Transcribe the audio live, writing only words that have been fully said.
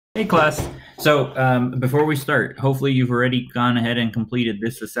Hey class. So before we start, hopefully you've already gone ahead and completed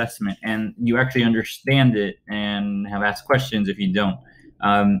this assessment and you actually understand it and have asked questions if you don't.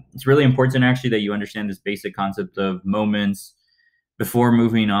 It's really important actually that you understand this basic concept of moments before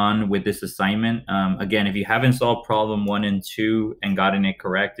moving on with this assignment. Again, if you haven't solved problem 1 and 2 and gotten it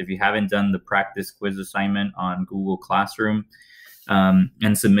correct, if you haven't done the practice quiz assignment on Google Classroom,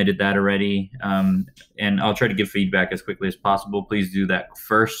 and submitted that already. And I'll try to give feedback as quickly as possible. Please do that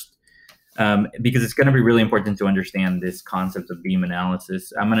first because it's going to be really important to understand this concept of beam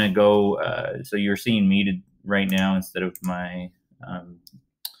analysis. I'm going to go, so you're seeing me right now instead of my,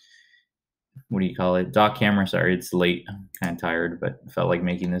 what do you call it, dock camera. Sorry, it's late. I'm kind of tired, but felt like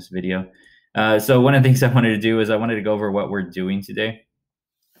making this video. So one of the things I wanted to do is I wanted to go over what we're doing today.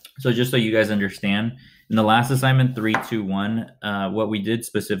 So just so you guys understand, in the last assignment, 3, 2, 1, what we did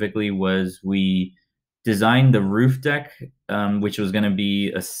specifically was we designed the roof deck, which was going to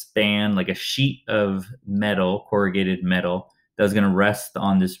be a span, like a sheet of metal, corrugated metal, that was going to rest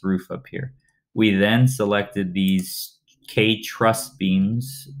on this roof up here. We then selected these K truss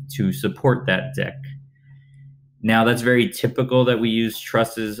beams to support that deck. Now, that's very typical that we use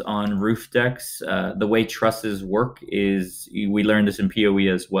trusses on roof decks. The way trusses work is, we learned this in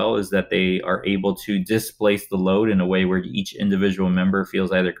POE as well, is that they are able to displace the load in a way where each individual member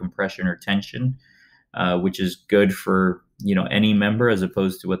feels either compression or tension, which is good for any member as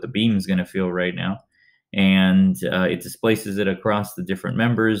opposed to what the beam is going to feel right now. And it displaces it across the different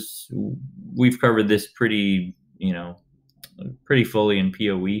members. We've covered this pretty fully in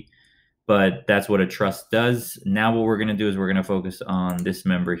POE. But that's what a truss does. Now what we're going to do is we're going to focus on this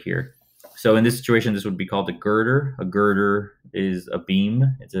member here. So in this situation, this would be called a girder. A girder is a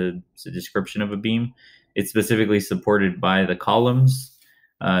beam. It's a description of a beam. It's specifically supported by the columns.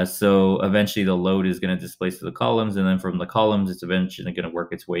 So eventually the load is going to displace to the columns, and then from the columns, it's eventually going to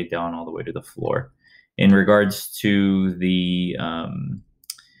work its way down all the way to the floor. In regards to the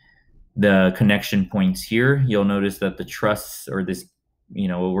connection points here, you'll notice that the truss, or this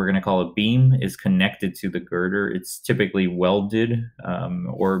what we're going to call a beam, is connected to the girder. It's typically welded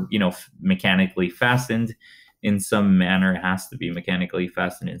or mechanically fastened in some manner. It has to be mechanically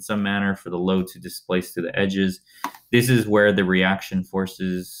fastened in some manner for the load to displace to the edges. This is where the reaction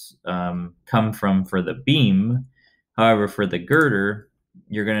forces come from for the beam. However, for the girder,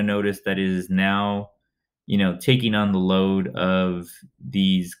 you're going to notice that it is now taking on the load of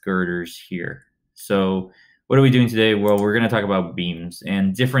these girders here. So what are we doing today? Well, we're going to talk about beams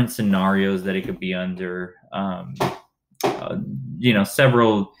and different scenarios that it could be under,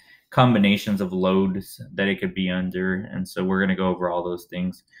 several combinations of loads that it could be under. And so we're going to go over all those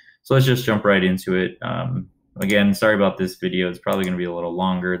things. So let's just jump right into it. Again, sorry about this video. It's probably going to be a little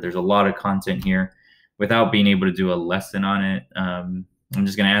longer. There's a lot of content here. Without being able to do a lesson on it, I'm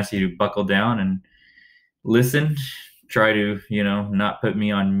just going to ask you to buckle down and listen. Try to, not put me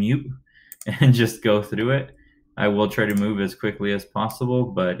on mute and just go through it. I will try to move as quickly as possible,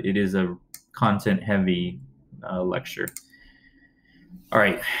 but it is a content-heavy lecture. All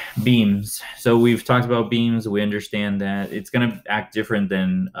right, beams. So we've talked about beams. We understand that it's going to act different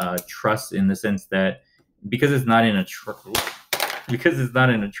than truss in the sense that because it's not in a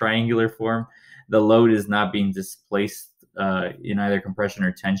triangular form, the load is not being displaced in either compression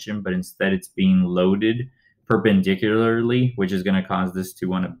or tension, but instead it's being loaded perpendicularly, which is going to cause this to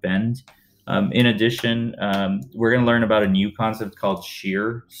want to bend. In addition, we're going to learn about a new concept called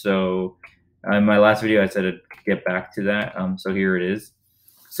shear. So in my last video, I said I'd get back to that. So here it is.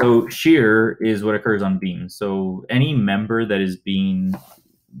 So shear is what occurs on beams. So any member that is being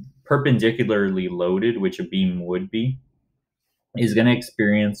perpendicularly loaded, which a beam would be, is going to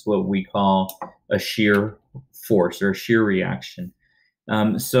experience what we call a shear force or a shear reaction.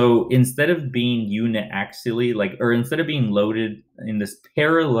 So instead of being uniaxially, or instead of being loaded in this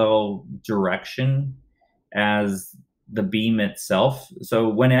parallel direction as the beam itself, so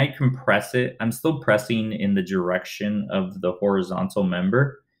when I compress it, I'm still pressing in the direction of the horizontal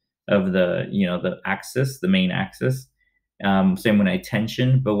member of the axis, the main axis. Same when I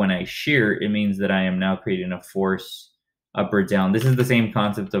tension, but when I shear, it means that I am now creating a force up or down. This is the same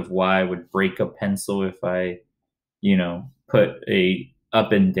concept of why I would break a pencil if I, put a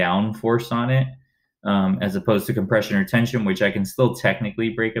up and down force on it, as opposed to compression or tension, which I can still technically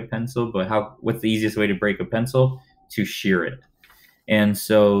break a pencil, but what's the easiest way to break a pencil? To shear it. And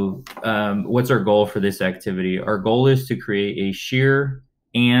so what's our goal for this activity? Our goal is to create a shear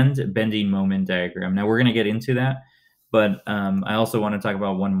and bending moment diagram. Now we're going to get into that, but I also want to talk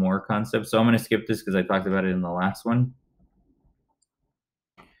about one more concept. So I'm going to skip this because I talked about it in the last one.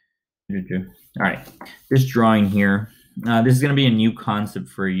 All right, this drawing here This is going to be a new concept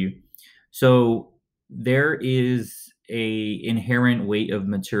for you. So there is a inherent weight of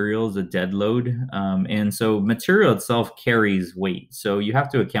materials, a dead load, and so material itself carries weight. So you have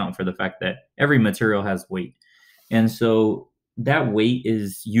to account for the fact that every material has weight, and so that weight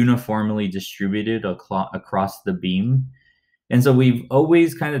is uniformly distributed across the beam. And so we've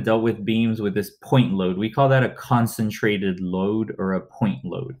always kind of dealt with beams with this point load. We call that a concentrated load or a point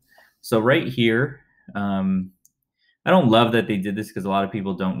load. So right here, I don't love that they did this because a lot of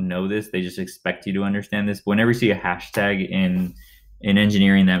people don't know this. They just expect you to understand this. But whenever you see a hashtag in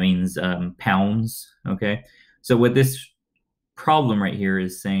engineering, that means pounds. Okay, so what this problem right here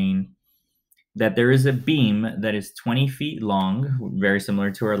is saying that there is a beam that is 20 feet long, very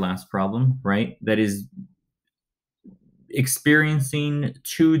similar to our last problem, right? That is experiencing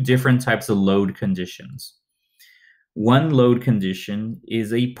two different types of load conditions. One load condition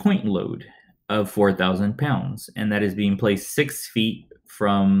is a point load of 4,000 pounds, and that is being placed 6 feet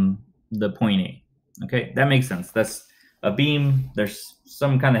from the point A. Okay, that makes sense. That's a beam. There's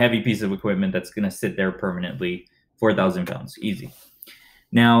some kind of heavy piece of equipment that's going to sit there permanently, 4,000 pounds, easy.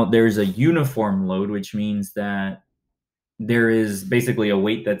 Now, there's a uniform load, which means that there is basically a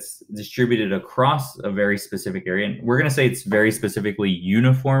weight that's distributed across a very specific area. And we're going to say it's very specifically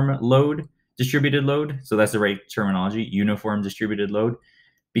uniform load, distributed load. So that's the right terminology, uniform distributed load,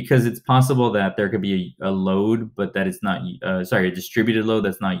 because it's possible that there could be a load, but that it's not, a distributed load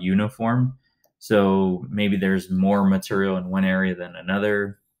that's not uniform. So maybe there's more material in one area than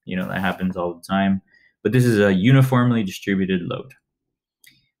another. You know, that happens all the time. But this is a uniformly distributed load.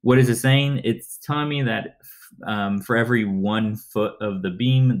 What is it saying? It's telling me that for every 1 foot of the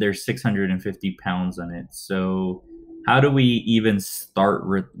beam, there's 650 pounds on it. So how do we even start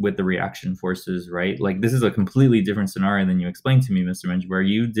with the reaction forces, right? Like, this is a completely different scenario than you explained to me, Mr. Mensch, where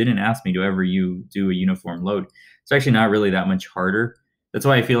you didn't ask me to ever do a uniform load. It's actually not really that much harder. That's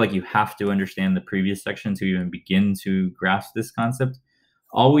why I feel like you have to understand the previous section to even begin to grasp this concept.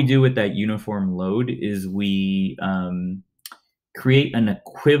 All we do with that uniform load is we create an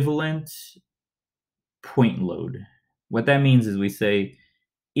equivalent point load. What that means is we say,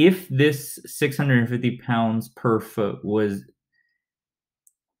 if this 650 pounds per foot was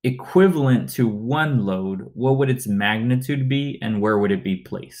equivalent to one load, what would its magnitude be and where would it be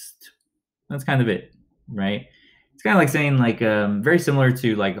placed? That's kind of it, right? It's kind of like saying, like, very similar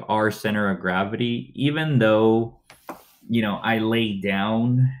to like our center of gravity. Even though, you know, I lay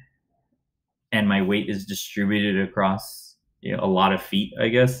down and my weight is distributed across, you know, a lot of feet, I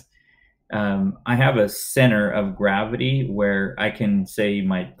guess. I have a center of gravity where I can say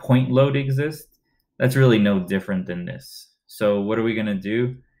my point load exists. That's really no different than this. So what are we going to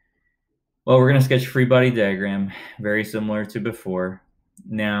do? Well, we're going to sketch a free body diagram, very similar to before.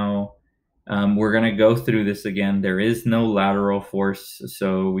 Now, we're going to go through this again. There is no lateral force,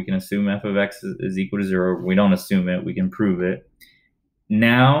 so we can assume f of x is equal to 0. We don't assume it. We can prove it.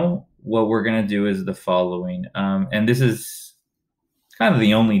 Now, what we're going to do is the following, and this is kind of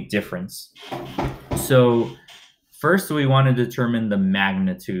the only difference. So first, we want to determine the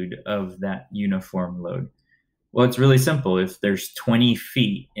magnitude of that uniform load. Well, it's really simple. If there's 20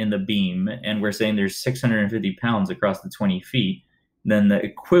 feet in the beam and we're saying there's 650 pounds across the 20 feet, then the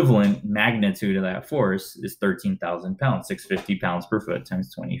equivalent magnitude of that force is 13,000 pounds, 650 pounds per foot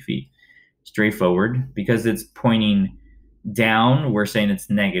times 20 feet. Straightforward. Because it's pointing down, we're saying it's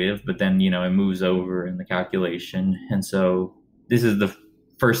negative, but then, you know, it moves over in the calculation. And so this is the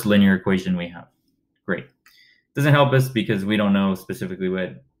first linear equation we have. Great. Doesn't help us because we don't know specifically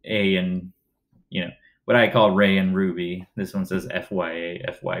what A and, you know, what I call Ray and Ruby. This one says FYA,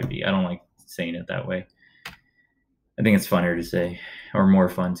 FYB. I don't like saying it that way. I think it's funner to say, or more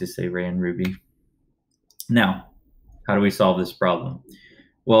fun to say Ray and Ruby. Now, how do we solve this problem?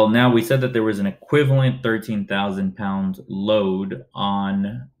 Well, now we said that there was an equivalent 13,000 pound load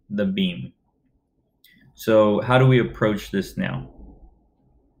on the beam. So how do we approach this now?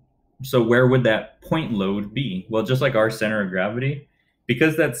 So where would that point load be? Well, just like our center of gravity,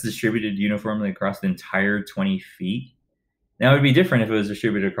 because that's distributed uniformly across the entire 20 feet, now it would be different if it was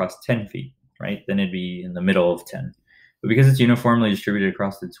distributed across 10 feet, right? Then it'd be in the middle of 10. But because it's uniformly distributed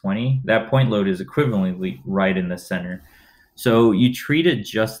across the 20, that point load is equivalently right in the center. So you treat it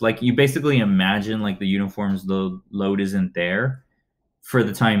just like, you basically imagine like the uniform's load isn't there for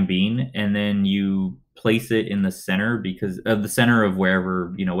the time being, and then you place it in the center because of the center of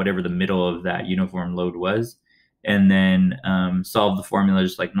wherever, you know, whatever the middle of that uniform load was, and then solve the formula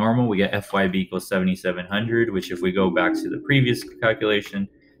just like normal. We get FYB equals 7,700, which if we go back to the previous calculation,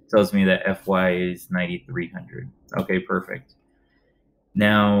 tells me that FY is 9,300. Okay, perfect.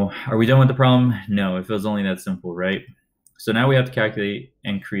 Now, are we done with the problem? No, it feels only that simple, right? So now we have to calculate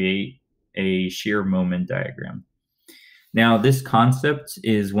and create a shear moment diagram. Now, this concept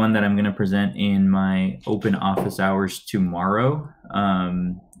is one that I'm going to present in my open office hours tomorrow.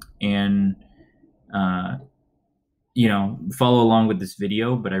 Follow along with this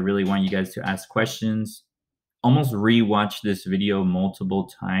video, but I really want you guys to ask questions. Almost rewatch this video multiple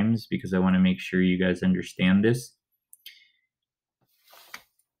times because I want to make sure you guys understand this.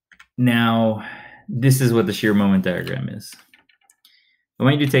 Now, this is what the shear moment diagram is. I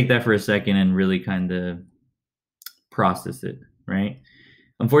want you to take that for a second and really kind of process it, right?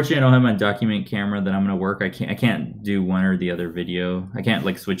 Unfortunately, I don't have my document camera that I'm going to work. I can't do one or the other video. I can't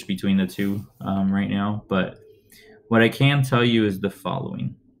like switch between the two right now, but what I can tell you is the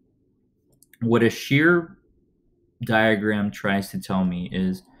following. What a shear diagram tries to tell me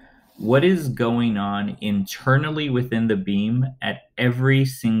is what is going on internally within the beam at every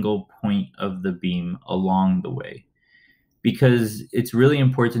single point of the beam along the way. Because it's really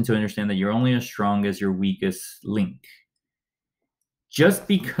important to understand that you're only as strong as your weakest link. Just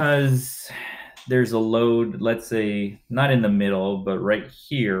because there's a load, let's say, not in the middle, but right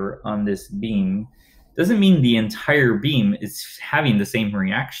here on this beam, doesn't mean the entire beam is having the same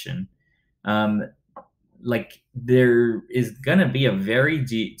reaction. Like there is gonna be a very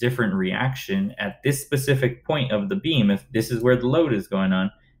different reaction at this specific point of the beam. If this is where the load is going on,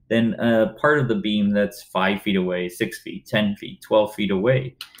 then a part of the beam that's 5 feet away, 6 feet, 10 feet, 12 feet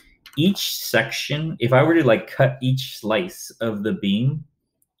away. Each section, if I were to like cut each slice of the beam,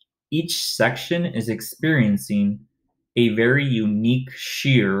 each section is experiencing a very unique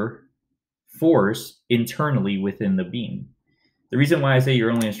shear force internally within the beam. The reason why I say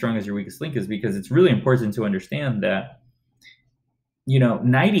you're only as strong as your weakest link is because it's really important to understand that,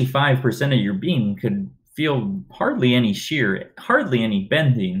 95% of your beam could feel hardly any shear, hardly any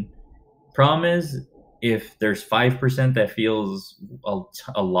bending. Problem is, if there's 5% that feels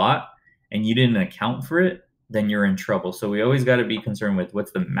a lot and you didn't account for it, then you're in trouble. So we always got to be concerned with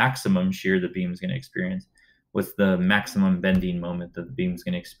what's the maximum shear the beam is going to experience. What's the maximum bending moment that the beam is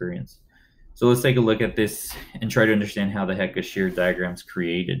going to experience. So let's take a look at this and try to understand how the heck a shear diagram is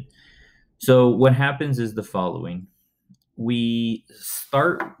created. So what happens is the following. We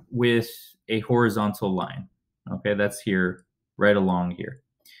start with a horizontal line. Okay, that's here, right along here.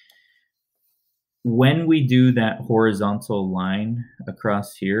 When we do that horizontal line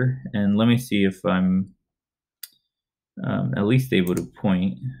across here, and let me see if I'm at least able to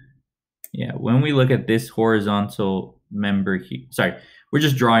point. Yeah, when we look at this horizontal member here, sorry, we're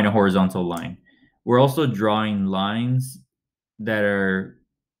just drawing a horizontal line. We're also drawing lines that are,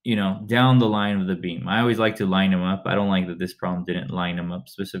 down the line of the beam. I always like to line them up. I don't like that this problem didn't line them up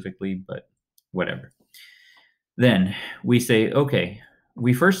specifically, but whatever. Then we say, okay,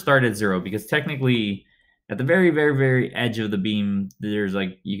 we first start at 0 because technically at the very, very, very edge of the beam, there's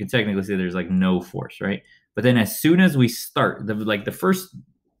like, you can technically say there's like no force, right? But then as soon as we start, the first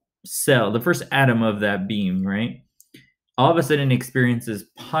cell, the first atom of that beam, right? All of a sudden experiences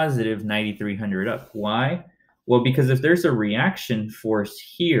positive 9,300 up. Why? Well, because if there's a reaction force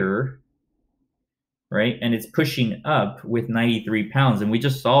here, right, and it's pushing up with 93 pounds, and we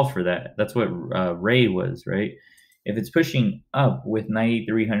just solved for that. That's what Ray was, right? If it's pushing up with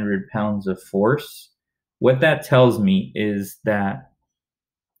 9,300 pounds of force, what that tells me is that,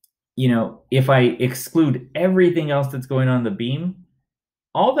 if I exclude everything else that's going on in the beam,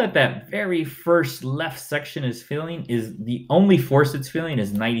 all that very first left section is feeling is the only force it's feeling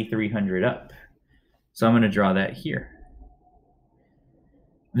is 9,300 up. So I'm going to draw that here.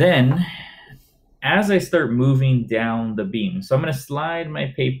 Then, as I start moving down the beam, so I'm going to slide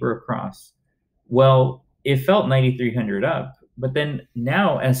my paper across. Well, it felt 9,300 up, but then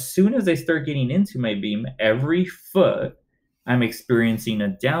now as soon as I start getting into my beam, every foot I'm experiencing a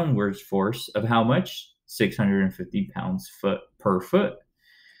downwards force of how much? 650 pounds per foot.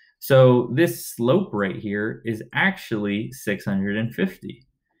 So this slope right here is actually 650.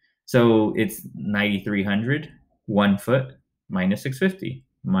 So it's 9,300, 1 foot, minus 650,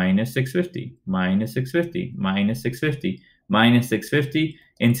 minus 650, minus 650, minus 650, minus 650,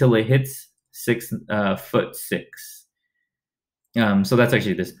 until it hits foot 6. So that's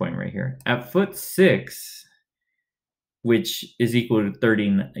actually this point right here. At foot 6, which is equal to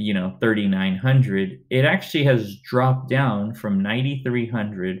 3,900, it actually has dropped down from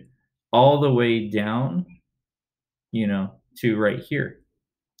 9,300 all the way down, to right here.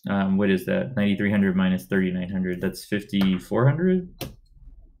 What is that? 9,300 minus 3,900. That's 5,400.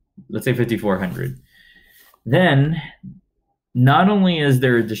 Let's say 5,400. Then, not only is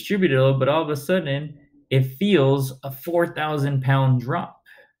there a distributed load, but all of a sudden it feels a 4,000 pound drop.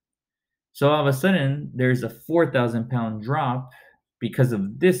 So all of a sudden, there's a 4,000-pound drop because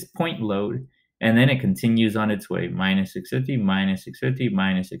of this point load, and then it continues on its way, minus 650, minus 650,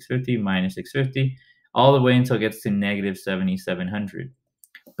 minus 650, minus 650, all the way until it gets to negative 7,700.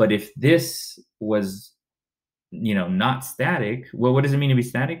 But if this was, not static, well, what does it mean to be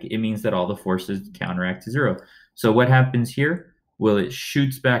static? It means that all the forces counteract to zero. So what happens here? Well, it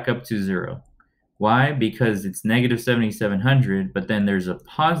shoots back up to zero. Why? Because it's negative 7,700, but then there's a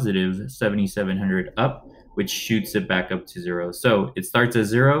positive 7,700 up, which shoots it back up to zero. So it starts at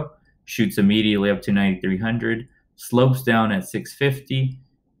zero, shoots immediately up to 9,300, slopes down at 650,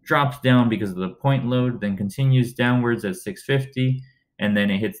 drops down because of the point load, then continues downwards at 650, and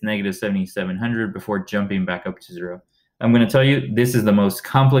then it hits negative 7,700 before jumping back up to zero. I'm going to tell you, this is the most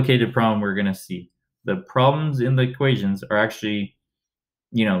complicated problem we're going to see. The problems in the equations are actually,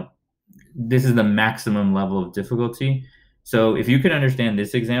 this is the maximum level of difficulty. So if you can understand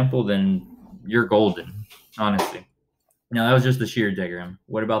this example, then you're golden, honestly. Now, that was just the shear diagram.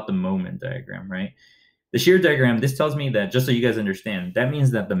 What about the moment diagram, right? The shear diagram, this tells me that, just so you guys understand, that means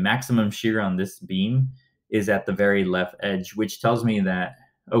that the maximum shear on this beam is at the very left edge, which tells me that,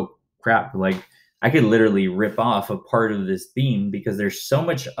 oh crap, like I could literally rip off a part of this beam because there's so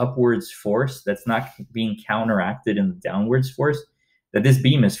much upwards force that's not being counteracted in the downwards force that this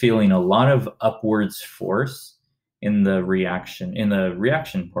beam is feeling a lot of upwards force in the reaction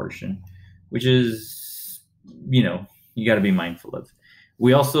portion, which is, you got to be mindful of.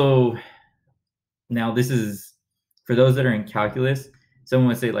 We also, now this is for those that are in calculus, someone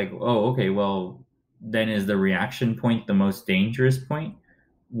would say like, oh, okay, well, then is the reaction point the most dangerous point?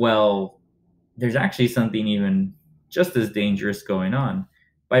 Well, there's actually something even just as dangerous going on.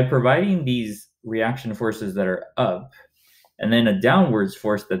 By providing these reaction forces that are up, and then a downwards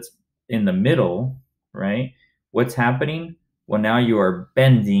force that's in the middle, right? What's happening? Well, now you are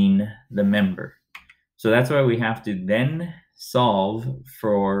bending the member. So that's why we have to then solve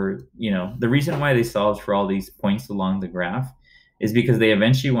for, the reason why they solved for all these points along the graph is because they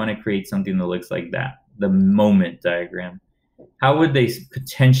eventually want to create something that looks like that, the moment diagram. How would they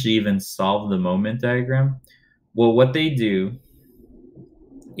potentially even solve the moment diagram? Well, what they do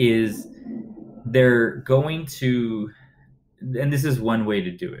is they're going to, and this is one way to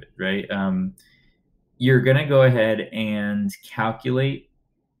do it, right? You're going to go ahead and calculate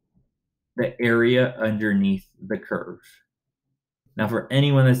the area underneath the curve. Now, for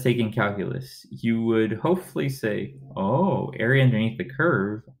anyone that's taking calculus, you would hopefully say, oh, area underneath the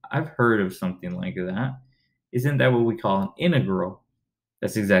curve, I've heard of something like that. Isn't that what we call an integral?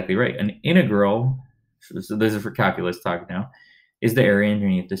 That's exactly right. An integral, so this is for calculus talk now, is the area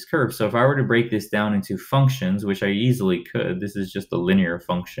underneath this curve. So if I were to break this down into functions, which I easily could, this is just a linear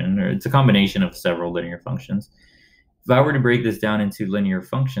function, or it's a combination of several linear functions. If I were to break this down into linear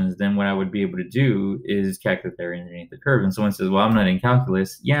functions, then what I would be able to do is calculate the area underneath the curve. And someone says, well, I'm not in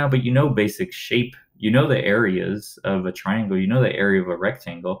calculus. Yeah, but you know basic shape. You know the areas of a triangle. You know the area of a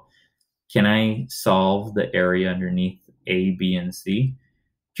rectangle. Can I solve the area underneath A, B, and C?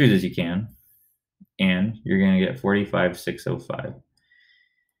 Truth is you can. And you're going to get 45,605.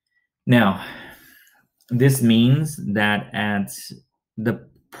 Now, this means that at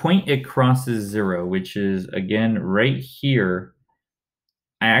the point it crosses zero, which is, again, right here,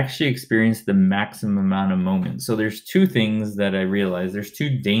 I actually experienced the maximum amount of moment. So there's two things that I realized. There's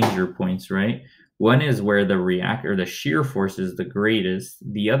two danger points, right? One is where the shear force is the greatest.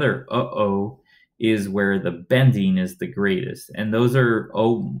 The other, is where the bending is the greatest. And those are,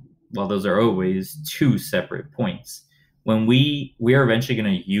 those are always two separate points. When we are eventually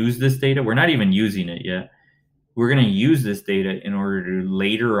going to use this data, we're not even using it yet. We're going to use this data in order to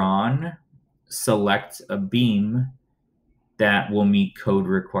later on select a beam that will meet code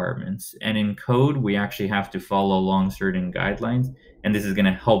requirements. And in code, we actually have to follow along certain guidelines. And this is going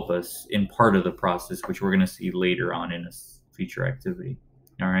to help us in part of the process, which we're going to see later on in a future activity.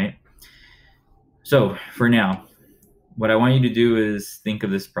 All right. So for now, what I want you to do is think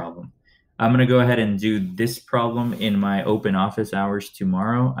of this problem. I'm going to go ahead and do this problem in my open office hours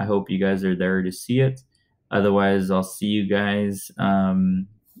tomorrow. I hope you guys are there to see it. Otherwise, I'll see you guys,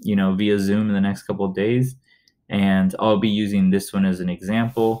 via Zoom in the next couple of days. And I'll be using this one as an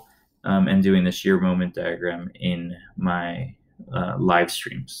example and doing the shear moment diagram in my live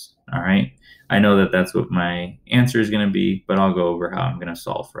streams. All right. I know that that's what my answer is going to be, but I'll go over how I'm going to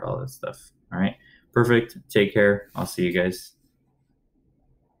solve for all this stuff. All right. Perfect. Take care. I'll see you guys.